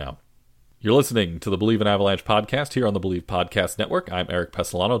that right now. You're listening to the Believe in Avalanche podcast here on the Believe Podcast Network. I'm Eric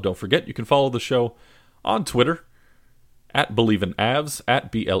Pesolano. Don't forget, you can follow the show on Twitter at BelieveInAvs,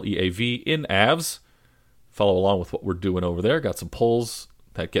 at BLEAV in Avs. Follow along with what we're doing over there. Got some polls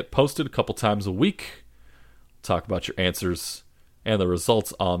that get posted a couple times a week. Talk about your answers and the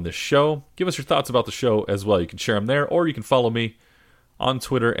results on this show. Give us your thoughts about the show as well. You can share them there, or you can follow me on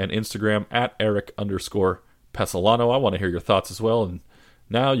Twitter and Instagram at Eric_Pesolano. I want to hear your thoughts as well. And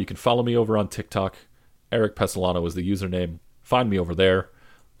now you can follow me over on TikTok. Eric Pesolano is the username. Find me over there.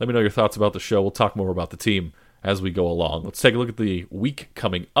 Let me know your thoughts about the show. We'll talk more about the team as we go along. Let's take a look at the week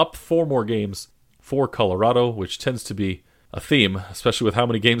coming up. 4 more games for Colorado, which tends to be a theme, especially with how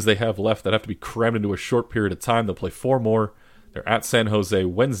many games they have left that have to be crammed into a short period of time. They'll play 4 more. They're at San Jose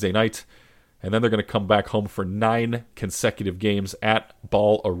Wednesday night, and then they're going to come back home for 9 consecutive games at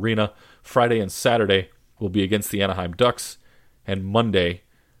Ball Arena. Friday and Saturday will be against the Anaheim Ducks, and Monday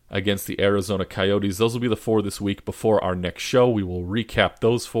against the Arizona Coyotes. Those will be the 4 this week before our next show. We will recap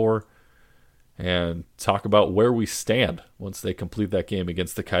those 4 and talk about where we stand once they complete that game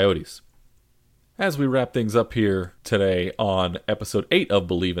against the Coyotes. As we wrap things up here today on episode 8 of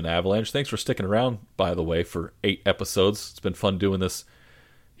Believe in Avalanche, thanks for sticking around, by the way, for 8 episodes. It's been fun doing this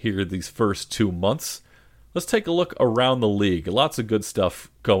here these first 2 months. Let's take a look around the league. Lots of good stuff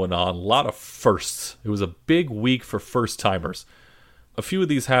going on. A lot of firsts. It was a big week for first-timers. A few of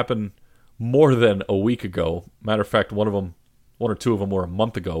these happened more than a week ago. Matter of fact, one or two of them were a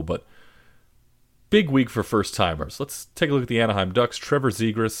month ago, but big week for first-timers. Let's take a look at the Anaheim Ducks. Trevor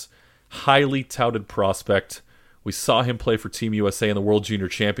Zegras, highly touted prospect. We saw him play for Team USA in the World Junior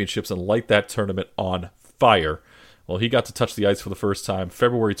Championships and light that tournament on fire. Well, he got to touch the ice for the first time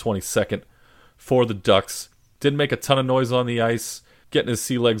February 22nd for the Ducks. Didn't make a ton of noise on the ice, getting his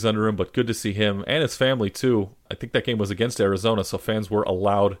sea legs under him, but good to see him and his family too. I think that game was against Arizona, so fans were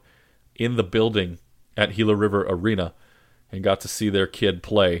allowed in the building at Gila River Arena and got to see their kid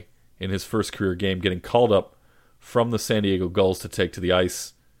play in his first career game, getting called up from the San Diego Gulls to take to the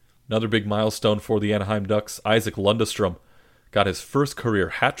ice. Another big milestone for the Anaheim Ducks. Isaac Lundestrom got his first career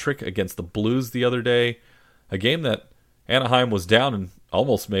hat trick against the Blues the other day. A game that Anaheim was down and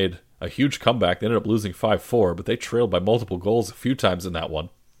almost made a huge comeback. They ended up losing 5-4, but they trailed by multiple goals a few times in that one.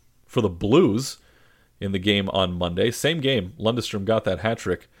 For the Blues, in the game on Monday, same game, Lundestrom got that hat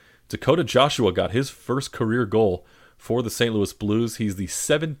trick. Dakota Joshua got his first career goal for the St. Louis Blues. He's the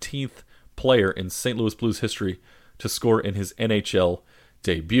 17th player in St. Louis Blues history to score in his NHL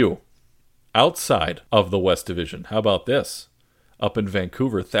debut. Outside of the West Division, how about this? Up in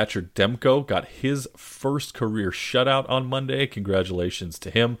Vancouver, Thatcher Demko got his first career shutout on Monday. Congratulations to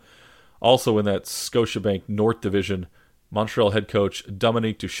him. Also in that Scotiabank North Division, Montreal head coach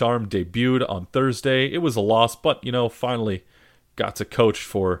Dominique Ducharme debuted on Thursday. It was a loss, but, finally got to coach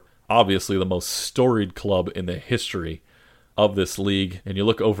for obviously the most storied club in the history of this league. And you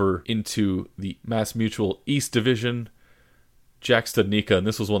look over into the MassMutual East Division, Jack Studnicka, and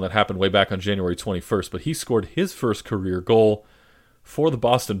this was one that happened way back on January 21st, but he scored his first career goal for the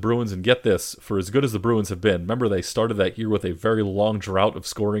Boston Bruins, and get this, for as good as the Bruins have been, remember they started that year with a very long drought of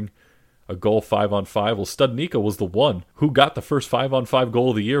scoring a goal 5-on-5. Well, Studnicka was the one who got the first 5-on-5 goal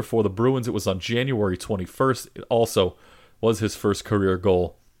of the year for the Bruins. It was on January 21st. It also was his first career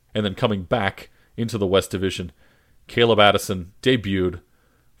goal. And then coming back into the West Division, Caleb Addison debuted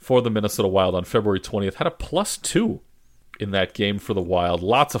for the Minnesota Wild on February 20th, had a +2 in that game for the Wild.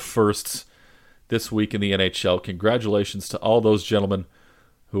 Lots of firsts this week in the NHL. Congratulations to all those gentlemen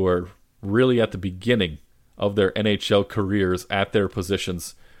who are really at the beginning of their NHL careers at their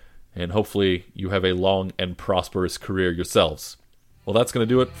positions. And hopefully you have a long and prosperous career yourselves. Well, that's going to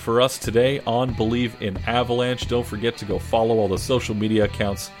do it for us today on Believe in Avalanche. Don't forget to go follow all the social media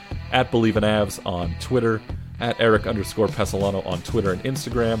accounts at Believe in Avs on Twitter, at Eric_Pesolano on Twitter and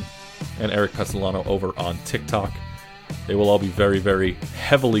Instagram, and Eric Pesolano over on TikTok. They will all be very, very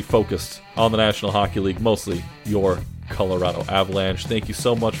heavily focused on the National Hockey League, mostly your Colorado Avalanche. Thank you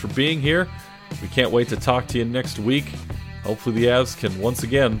so much for being here. We can't wait to talk to you next week. Hopefully the Avs can once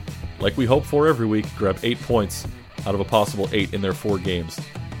again, like we hope for every week, grab 8 points out of a possible 8 in their 4 games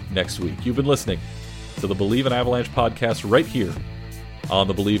next week. You've been listening to the Believe in Avalanche podcast right here on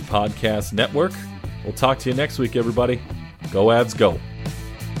the Believe Podcast Network. We'll talk to you next week, everybody. Go Avs, go.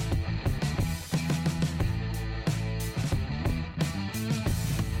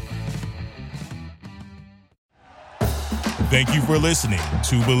 Thank you for listening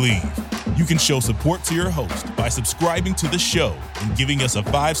to Believe. You can show support to your host by subscribing to the show and giving us a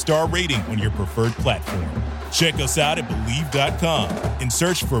 5-star rating on your preferred platform. Check us out at Believe.com and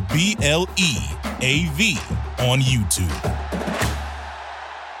search for BLEAV on YouTube.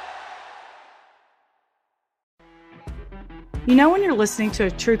 You know when you're listening to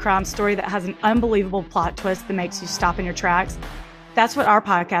a true crime story that has an unbelievable plot twist that makes you stop in your tracks? That's what our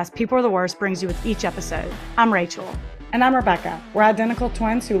podcast, People Are the Worst, brings you with each episode. I'm Rachel. And I'm Rebecca. We're identical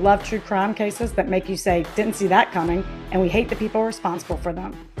twins who love true crime cases that make you say, didn't see that coming, and we hate the people responsible for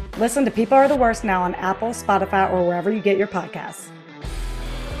them. Listen to People Are the Worst now on Apple, Spotify, or wherever you get your podcasts.